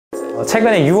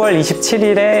최근에 6월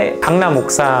 27일에 강남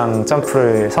옥상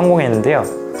점프를 성공했는데요.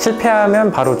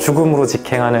 실패하면 바로 죽음으로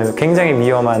직행하는 굉장히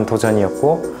위험한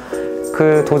도전이었고,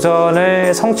 그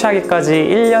도전을 성취하기까지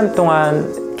 1년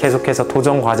동안 계속해서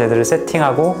도전 과제들을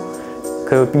세팅하고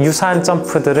그 유사한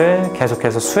점프들을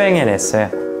계속해서 수행해냈어요.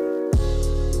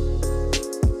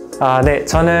 네,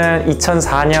 저는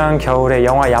 2004년 겨울에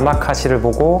영화 야마카시를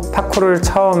보고 파쿠르를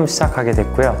처음 시작하게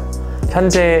됐고요.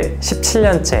 현재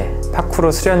 17년째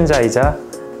파쿠르 수련자이자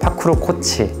파쿠르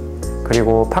코치,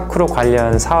 그리고 파쿠르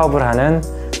관련 사업을 하는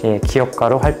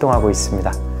기업가로 활동하고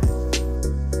있습니다.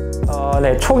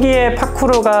 네, 초기에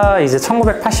파쿠르가 이제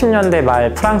 1980년대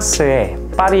말 프랑스의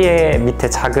파리의 밑에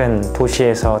작은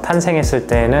도시에서 탄생했을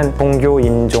때에는 종교,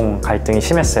 인종 갈등이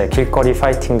심했어요. 길거리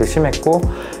파이팅도 심했고,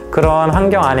 그런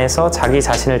환경 안에서 자기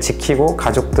자신을 지키고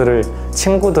가족들을,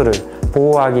 친구들을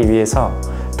보호하기 위해서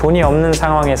돈이 없는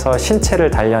상황에서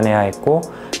신체를 단련해야 했고,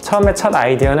 처음에 첫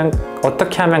아이디어는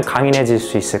어떻게 하면 강인해질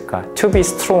수 있을까? To be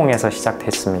strong에서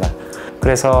시작됐습니다.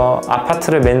 그래서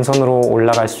아파트를 맨손으로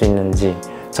올라갈 수 있는지,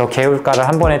 저 개울가를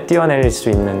한 번에 뛰어내릴 수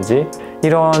있는지,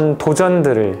 이런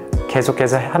도전들을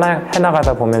계속해서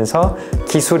해나가다 보면서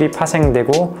기술이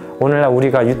파생되고 오늘날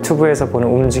우리가 유튜브에서 보는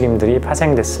움직임들이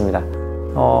파생됐습니다.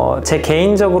 제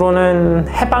개인적으로는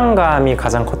해방감이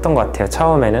가장 컸던 것 같아요.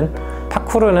 처음에는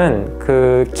파쿠르는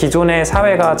그 기존의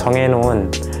사회가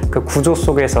정해놓은 그 구조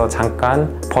속에서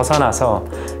잠깐 벗어나서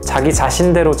자기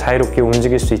자신대로 자유롭게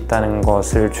움직일 수 있다는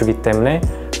것을 주기 때문에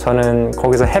저는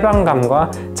거기서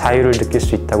해방감과 자유를 느낄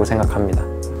수 있다고 생각합니다.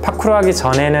 파쿠르 하기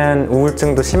전에는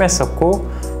우울증도 심했었고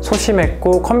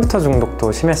소심했고 컴퓨터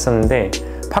중독도 심했었는데,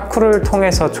 파쿠르를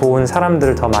통해서 좋은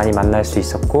사람들을 더 많이 만날 수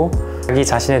있었고 자기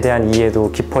자신에 대한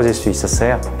이해도 깊어질 수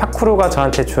있었어요. 파쿠르가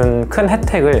저한테 준 큰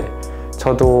혜택을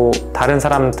저도 다른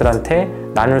사람들한테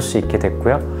나눌 수 있게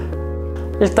됐고요.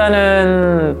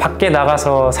 일단은 밖에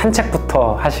나가서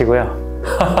산책부터 하시고요.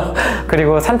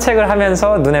 그리고 산책을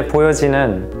하면서 눈에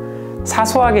보여지는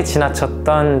사소하게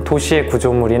지나쳤던 도시의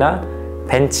구조물이나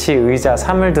벤치, 의자,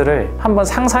 사물들을 한번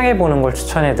상상해 보는 걸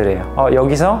추천해 드려요.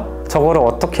 여기서 저거를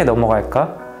어떻게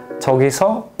넘어갈까?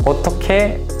 저기서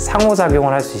어떻게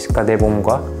상호작용을 할 수 있을까? 내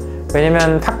몸과.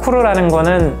 왜냐면 파쿠르라는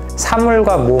거는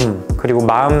사물과 몸 그리고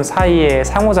마음 사이의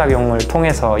상호작용을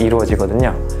통해서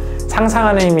이루어지거든요.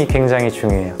 상상하는 힘이 굉장히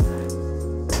중요해요.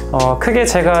 크게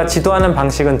제가 지도하는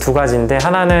방식은 두 가지인데,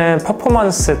 하나는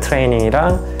퍼포먼스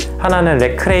트레이닝이랑 하나는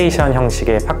레크레이션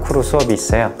형식의 파쿠르 수업이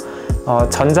있어요.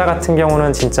 전자 같은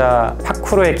경우는 진짜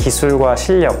파쿠르의 기술과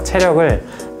실력, 체력을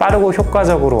빠르고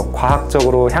효과적으로,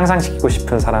 과학적으로 향상시키고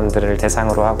싶은 사람들을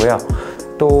대상으로 하고요.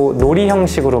 또 놀이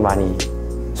형식으로 많이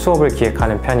수업을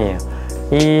기획하는 편이에요.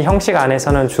 이 형식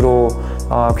안에서는 주로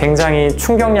굉장히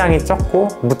충격량이 적고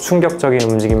무충격적인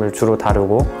움직임을 주로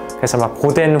다루고, 그래서 막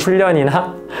고된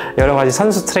훈련이나 여러 가지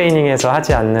선수 트레이닝에서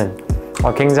하지 않는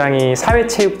굉장히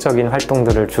사회체육적인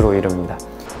활동들을 주로 이룹니다.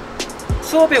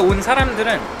 수업에 온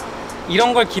사람들은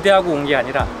이런 걸 기대하고 온 게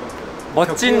아니라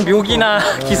멋진 묘기나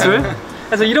기술,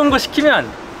 그래서 이런 거 시키면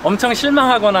엄청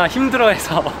실망하거나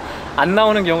힘들어해서 안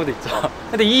나오는 경우도 있죠.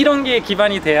 근데 이런 게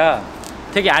기반이 돼야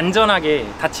되게 안전하게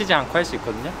다치지 않고 할 수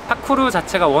있거든요. 파쿠르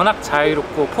자체가 워낙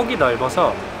자유롭고 폭이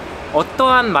넓어서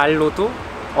어떠한 말로도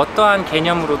어떠한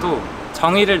개념으로도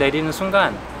정의를 내리는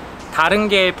순간 다른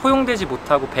게 포용되지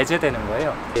못하고 배제되는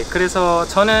거예요. 그래서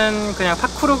저는 그냥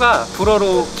파쿠르가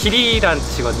불어로 길이란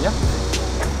뜻이거든요.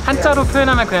 한자로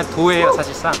표현하면 그냥 도예요,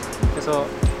 사실상. 그래서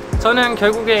저는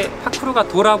결국에 파쿠르가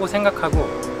도라고 생각하고,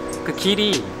 그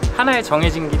길이 하나의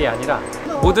정해진 길이 아니라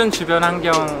모든 주변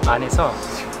환경 안에서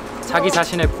자기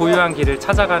자신의 고유한 길을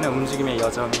찾아가는 움직임의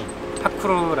여정이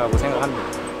파쿠르라고 생각합니다.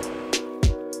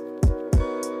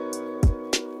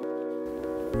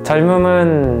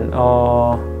 젊음은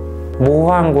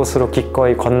모호한 곳으로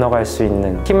기꺼이 건너갈 수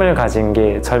있는 힘을 가진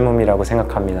게 젊음이라고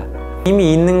생각합니다.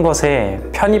 이미 있는 것에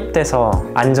편입돼서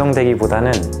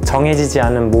안정되기보다는 정해지지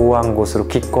않은 모호한 곳으로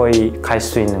기꺼이 갈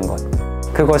수 있는 것,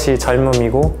 그것이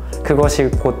젊음이고 그것이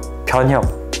곧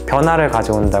변화를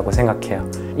가져온다고 생각해요.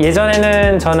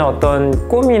 예전에는 저는 어떤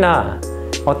꿈이나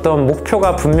어떤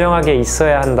목표가 분명하게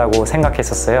있어야 한다고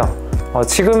생각했었어요.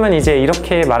 지금은 이제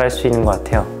이렇게 말할 수 있는 것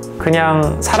같아요.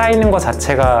 그냥 살아있는 것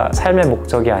자체가 삶의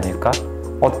목적이 아닐까?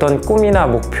 어떤 꿈이나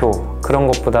목표, 그런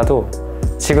것보다도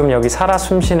지금 여기 살아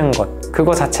숨쉬는 것,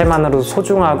 그거 자체만으로도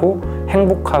소중하고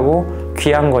행복하고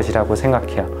귀한 것이라고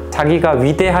생각해요. 자기가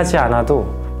위대하지 않아도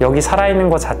여기 살아있는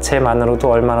것 자체만으로도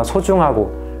얼마나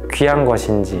소중하고 귀한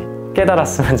것인지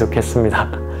깨달았으면 좋겠습니다.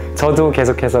 저도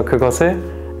계속해서 그것을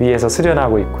위해서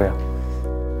수련하고 있고요.